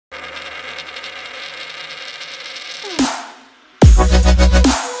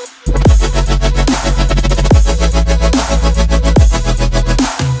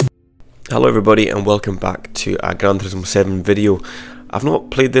Hello everybody and welcome back to a Gran Turismo 7 video. I've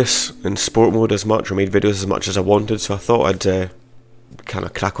not played this in sport mode as much or made videos as much as I wanted, so I thought I'd kind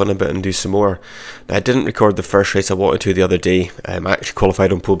of crack on a bit and do some more. Now, I didn't record the first race I wanted to the other day. I actually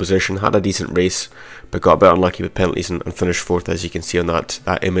qualified on pole position, had a decent race, but got a bit unlucky with penalties and finished 4th, as you can see on that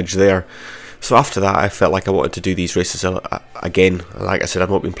image there. So after that I felt like I wanted to do these races again. Like I said, I've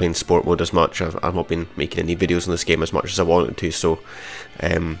not been playing sport mode as much, I've not been making any videos on this game as much as I wanted to, so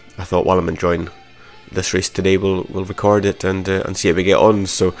I thought while I'm enjoying this race today we'll record it and see how we get on.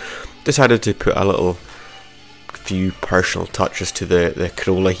 So decided to put a little few personal touches to the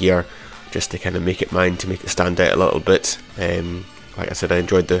Corolla here, just to kind of make it mine, to make it stand out a little bit. Like I said, I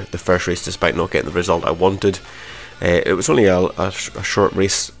enjoyed the first race despite not getting the result I wanted. It was only a short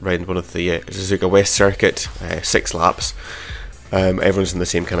race around one of the Suzuka West circuit, 6 laps. Everyone's in the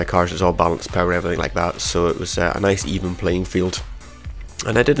same kind of cars, it's all balanced power, everything like that, so it was a nice even playing field.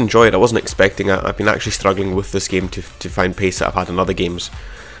 And I did enjoy it. I wasn't expecting it. I've been actually struggling with this game to find pace that I've had in other games.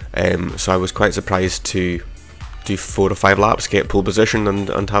 So I was quite surprised to do 4 or 5 laps, get pole position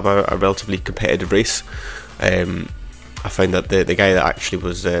and have a relatively competitive race. I found that the guy that actually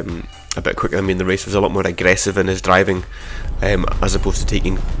was a bit quicker than me in the race was a lot more aggressive in his driving, as opposed to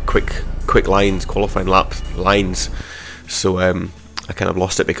taking quick lines, qualifying lap lines. So I kind of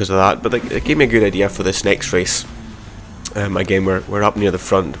lost it because of that, but it gave me a good idea for this next race. Again, we're up near the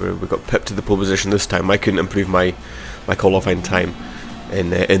front. We got pipped to the pole position this time. I couldn't improve my qualifying time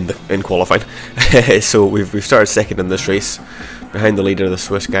in qualifying. So we've started second in this race, behind the leader, the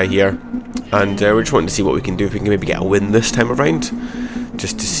Swiss guy here, and we're just wanting to see what we can do, if we can maybe get a win this time around,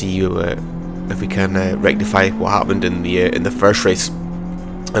 just to see if we can rectify what happened in the first race.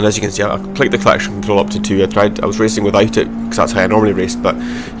 And as you can see, I clicked the traction control up to 2. I was racing without it because that's how I normally raced, but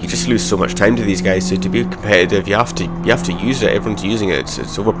you just lose so much time to these guys. So to be competitive, you have to use it. Everyone's using it.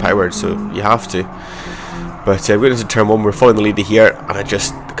 It's overpowered, so you have to. But we went into turn 1. We're following the leader here, and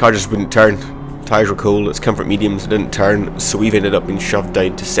the car just wouldn't turn. Tyres were cold. It's comfort mediums. It didn't turn, so we've ended up being shoved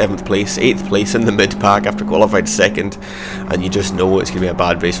down to 7th place, 8th place in the mid pack after qualified 2nd, and you just know it's going to be a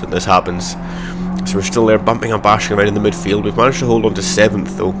bad race when this happens. So we're still there bumping and bashing around in the midfield. We've managed to hold on to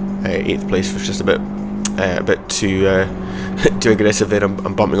 7th though. 8th place was just a bit too too aggressive there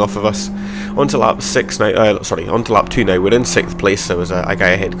and bumping off of us. On to lap 6 now. On to lap 2 now. We're in 6th place. There was a guy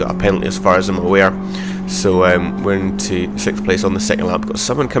ahead got a penalty as far as I'm aware. So we're into 6th place on the second lap. Got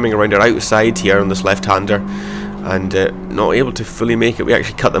someone coming around our outside here on this left-hander, and not able to fully make it. We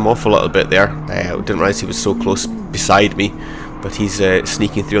actually cut them off a little bit there. I didn't realise he was so close beside me. But he's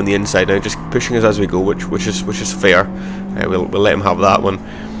sneaking through on the inside now, just pushing us as we go, which is fair. We'll let him have that one.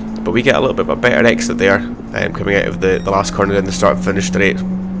 But we get a little bit of a better exit there, coming out of the last corner in the start-finish straight.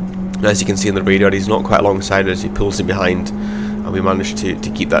 And as you can see on the radar, he's not quite alongside us. He pulls him behind, and we managed to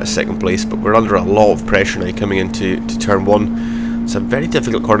keep that 2nd place. But we're under a lot of pressure now coming into turn 1. It's a very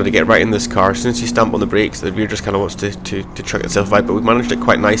difficult corner to get right in this car. As soon as you stamp on the brakes, the rear just kind of wants to chuck itself out. But we managed it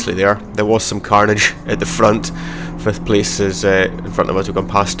quite nicely there. There was some carnage at the front. 5th place is in front of us. We've gone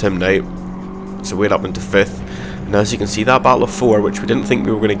past him now, so we're up into 5th. And as you can see, that battle of 4, which we didn't think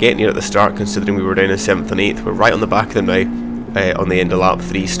we were going to get near at the start, considering we were down in 7th and 8th, we're right on the back of them now, on the end of lap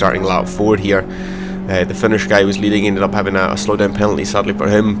 3, starting lap 4 here. The Finnish guy was leading, ended up having a slow down penalty sadly for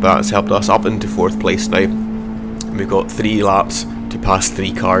him, but that's helped us up into 4th place now. And we've got 3 laps to pass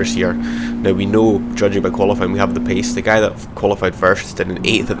 3 cars here. Now we know, judging by qualifying, we have the pace. The guy that qualified first is in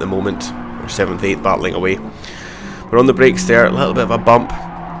 8th at the moment, or 7th, 8th, battling away. We're on the brakes there, a little bit of a bump.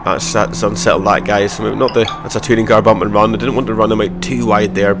 That's unsettled that guy. So that's a touring car bump and run. I didn't want to run him out too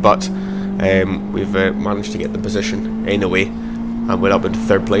wide there, but we've managed to get the position anyway, and we're up into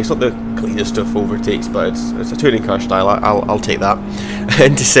 3rd place. Not the cleanest of overtakes, but it's a touring car style. I'll take that.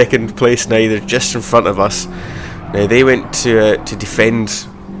 Into 2nd place now. They're just in front of us. Now they went to defend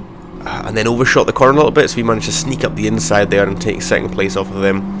and then overshot the corner a little bit, so we managed to sneak up the inside there and take 2nd place off of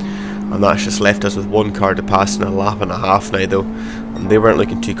them. And that's just left us with 1 car to pass in a lap and a half now though, and they weren't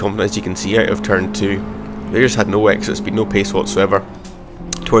looking too confident, as you can see out of turn 2. They just had no exits, been no pace whatsoever.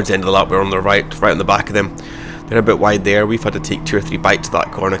 Towards the end of the lap we're on the right on the back of them. They're a bit wide there. We've had to take 2 or 3 bites to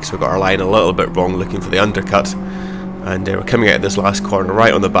that corner because we got our line a little bit wrong looking for the undercut, and we're coming out of this last corner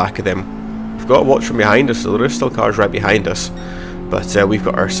right on the back of them. We've got to watch from behind us, so there are still cars right behind us, but we've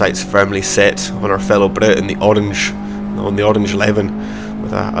got our sights firmly set on our fellow Brit in the orange, on the orange 11.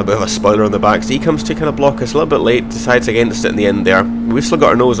 With a bit of a spoiler on the back, so he comes to kind of block us a little bit late, decides against it in the end there. We've still got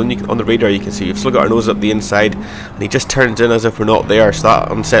our nose on the radar, you can see we've still got our nose up the inside, and he just turns in as if we're not there, so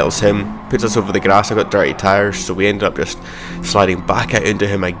that unsettles him, puts us over the grass. I got dirty tyres, so we ended up just sliding back out into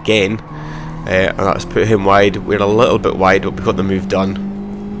him again, and that's put him wide. We're a little bit wide, but we got the move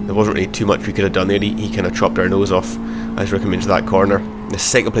done. there wasn't really too much we could have done there. He kind of chopped our nose off as we came into that corner. The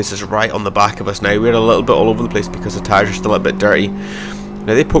second place is right on the back of us now. We're a little bit all over the place because the tyres are still a bit dirty.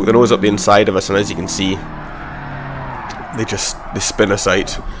 Now they poke their nose up the inside of us, and as you can see, they spin us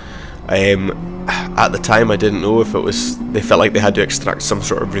out. At the time I didn't know if it was they felt like they had to extract some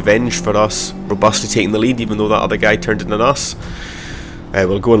sort of revenge for us robustly taking the lead, even though that other guy turned in on us.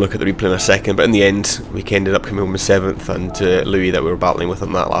 We'll go and look at the replay in a second, but in the end we ended up coming home in 7th, and Louis that we were battling with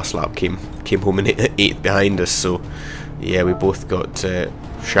on that last lap came home in 8th behind us. So yeah, we both got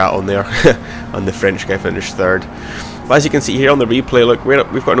shat on there and the French guy finished 3rd. But as you can see here on the replay, look,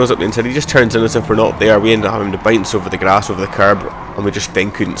 we've got our nose up the inside. He just turns in as if we're not there. We end up having to bounce over the grass, over the curb, and we just then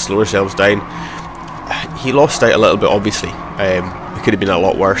couldn't slow ourselves down. He lost out a little bit, obviously. It could have been a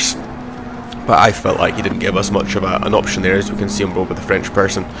lot worse, but I felt like he didn't give us much of an option there, as we can see on board with the French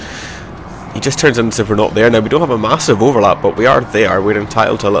person. He just turns in as if we're not there. Now, we don't have a massive overlap, but we are there. We're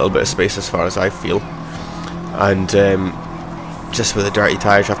entitled to a little bit of space as far as I feel. And just with the dirty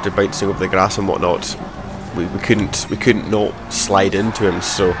tyres after bouncing over the grass and whatnot, we couldn't not slide into him.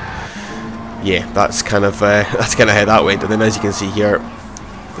 So yeah, that's kind of how that went. And then as you can see here,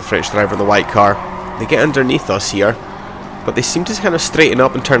 the French driver in the white car, they get underneath us here, but they seem to kind of straighten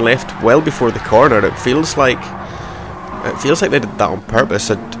up and turn left well before the corner. It feels like they did that on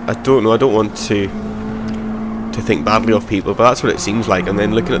purpose. I don't know. I don't want to think badly of people, but that's what it seems like. And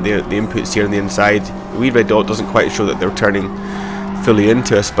then looking at the inputs here on the inside, the wee red dot doesn't quite show that they're turning fully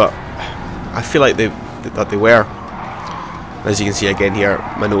into us, but I feel like they were. As you can see again here,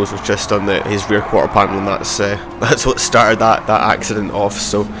 my nose was just on his rear quarter panel, and that's what started that accident off.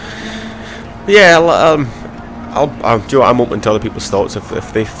 So yeah, I'm open to other people's thoughts.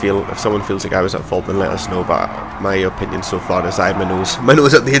 If someone feels like I was at fault, then let us know. But my opinion so far is I had my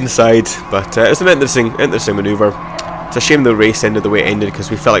nose at the inside. But it's an interesting manoeuvre. It's a shame the race ended the way it ended, because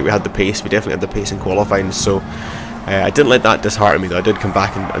we felt like we had the pace. We definitely had the pace in qualifying. So I didn't let that dishearten me, though. I did come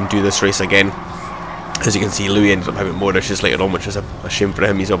back and do this race again. As you can see, Louis ended up having more issues later on, which is a shame for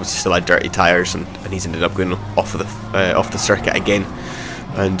him. He's obviously still had dirty tyres, and he's ended up going off the circuit again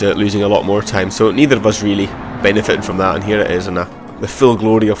and losing a lot more time. So neither of us really benefited from that, and here it is in the full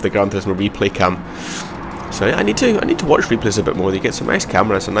glory of the Gran Turismo replay cam. So yeah, I need to watch replays a bit more. They get some nice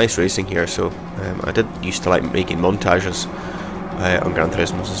cameras, some nice racing here. So I did used to like making montages on Gran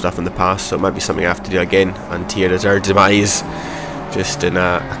Turismos and stuff in the past, so it might be something I have to do again. And here is our demise, just in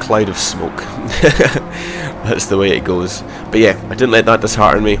a cloud of smoke. That's the way it goes. But yeah, I didn't let that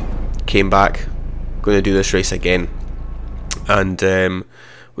dishearten me. Came back, going to do this race again, and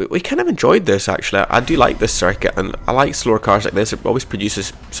we kind of enjoyed this actually. I do like this circuit, and I like slower cars like this. It always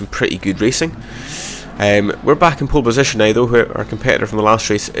produces some pretty good racing. We're back in pole position now, though. Our competitor from the last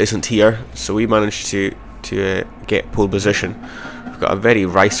race isn't here, so we managed to get pole position. We've got a very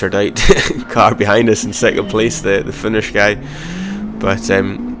ricered out car behind us in 2nd place, the Finnish guy. But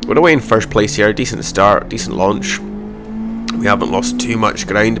we're away in 1st place here. Decent start, decent launch. We haven't lost too much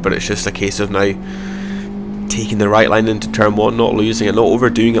ground, but it's just a case of now taking the right line into turn 1, not losing it, not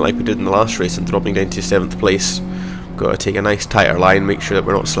overdoing it like we did in the last race and dropping down to 7th place. Got to take a nice tighter line, make sure that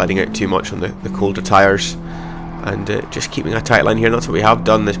we're not sliding out too much on the colder tyres, and just keeping a tight line here. And that's what we have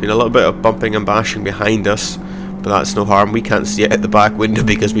done. There's been a little bit of bumping and bashing behind us, but that's no harm. We can't see it at the back window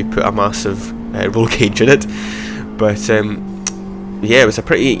because we put a massive roll cage in it. But yeah, it was a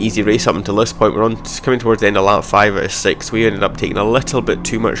pretty easy race up until this point. We're coming towards the end of lap 5 out of 6. We ended up taking a little bit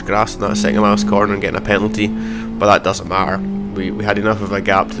too much grass in that second last corner and getting a penalty, but that doesn't matter. We had enough of a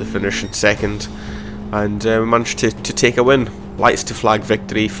gap to finish in 2nd, and we managed to take a win. Lights to flag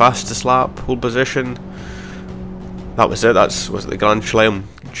victory, fastest lap, pole position. That was it. Was it the Grand Chelem?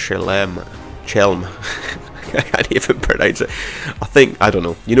 I can't even pronounce it. I don't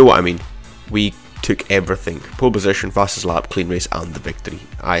know. You know what I mean. We took everything. Pole position, fastest lap, clean race, and the victory.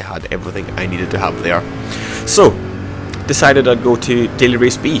 I had everything I needed to have there. So, decided I'd go to Daily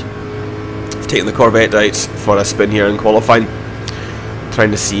Race B. I've taken the Corvette out for a spin here in qualifying, trying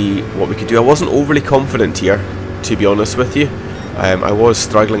to see what we could do. I wasn't overly confident here, to be honest with you. I was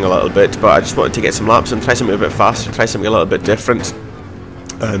struggling a little bit, but I just wanted to get some laps and try something a bit faster, try something a little bit different,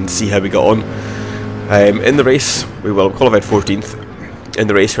 and see how we got on. In the race, we qualified 14th. In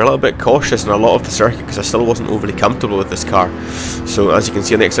the race, we're a little bit cautious in a lot of the circuit because I still wasn't overly comfortable with this car. So as you can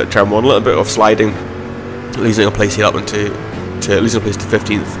see on the exit of turn 1, a little bit of sliding, losing a place here up into losing a place to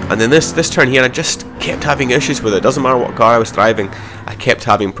 15th. And then this turn here, I just kept having issues with it. Doesn't matter what car I was driving, I kept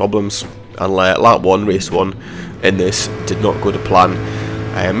having problems. And lap 1, race 1 in this did not go to plan.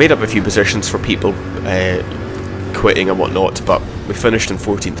 I made up a few positions for people quitting and whatnot, but we finished in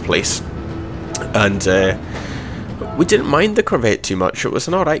 14th place. And we didn't mind the Corvette too much. It was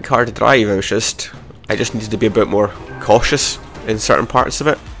an alright car to drive. I just needed to be a bit more cautious in certain parts of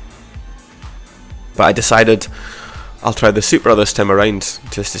it. But I decided I'll try the Supra this time around,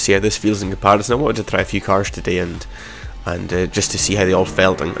 just to see how this feels in comparison. I wanted to try a few cars today and just to see how they all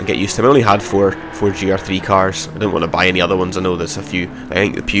felt and get used to them. I only had four GR3 cars. I didn't want to buy any other ones. I know there's a few. I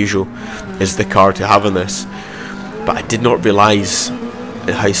think the Peugeot is the car to have in this. But I did not realise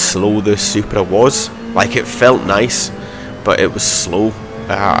how slow this Supra was. Like, it felt nice, but it was slow.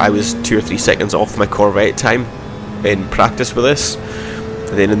 I was 2 or 3 seconds off my Corvette time in practice with this.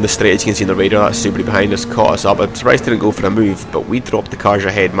 And then in the straight, as you can see in the radar, that Subaru behind us caught us up. I'm surprised it didn't go for a move, but we dropped the cars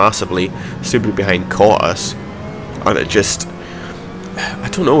ahead massively. Subaru behind caught us. And it just, I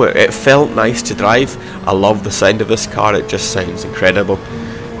don't know, it felt nice to drive. I love the sound of this car, it just sounds incredible.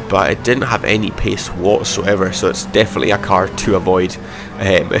 But it didn't have any pace whatsoever, so it's definitely a car to avoid.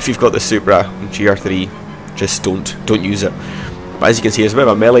 If you've got the Supra GR3, just don't use it. But as you can see, there's a bit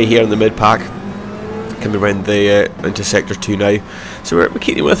of a melee here in the mid-pack. Coming around the into sector 2 now. So we're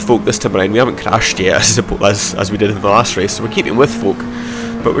keeping with folk this time around. We haven't crashed yet, as we did in the last race, so we're keeping with folk.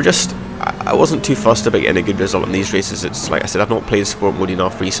 But we're just, I wasn't too fussed about getting a good result in these races. It's like I said, I've not played sport mode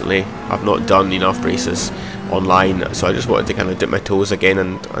enough recently. I've not done enough races online, so I just wanted to kind of dip my toes again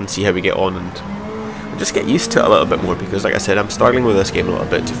and see how we get on and just get used to it a little bit more, because like I said, I'm struggling with this game a little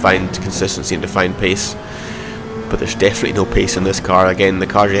bit to find consistency and to find pace. But there's definitely no pace in this car. Again, the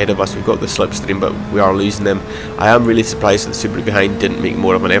cars ahead of us, we've got the slipstream, but we are losing them. I am really surprised that the Subaru behind didn't make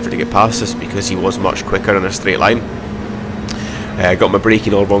more of an effort to get past us, because he was much quicker in a straight line. I got my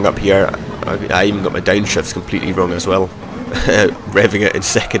braking all wrong up here. I even got my downshifts completely wrong as well. Revving it in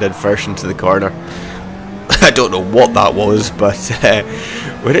second and first into the corner. I don't know what that was, but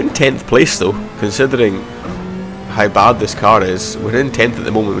we're in 10th place though, considering how bad this car is. We're in 10th at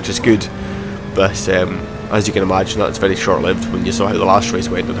the moment, which is good, but as you can imagine, that's very short-lived when you saw how the last race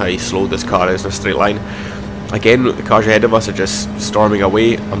went and how slow this car is in a straight line. Again, the cars ahead of us are just storming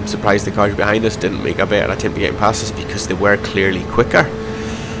away. I'm surprised the cars behind us didn't make a better attempt to get past us, because they were clearly quicker.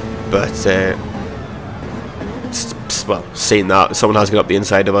 But, well, saying that, someone has got up the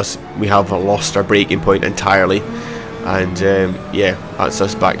inside of us. We have lost our braking point entirely. And, yeah, that's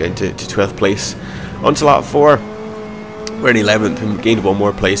us back down to 12th place. On to lap 4. We're in 11th and we gained one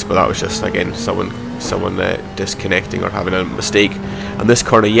more place, but that was just, again, someone disconnecting or having a mistake. And this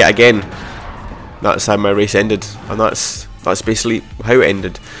corner yet again, that's how my race ended, and that's basically how it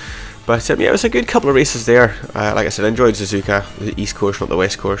ended. But yeah, it was a good couple of races there. Like I said, I enjoyed Suzuka, the east course, not the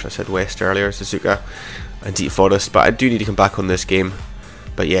west course. I said west earlier, Suzuka and Deep Forest, but I do need to come back on this game.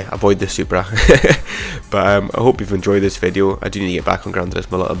 But yeah, avoid the Supra. But I hope you've enjoyed this video. I do need to get back on Gran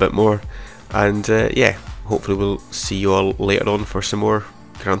Turismo a little bit more, and yeah, hopefully we'll see you all later on for some more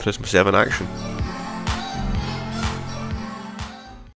Gran Turismo 7 action.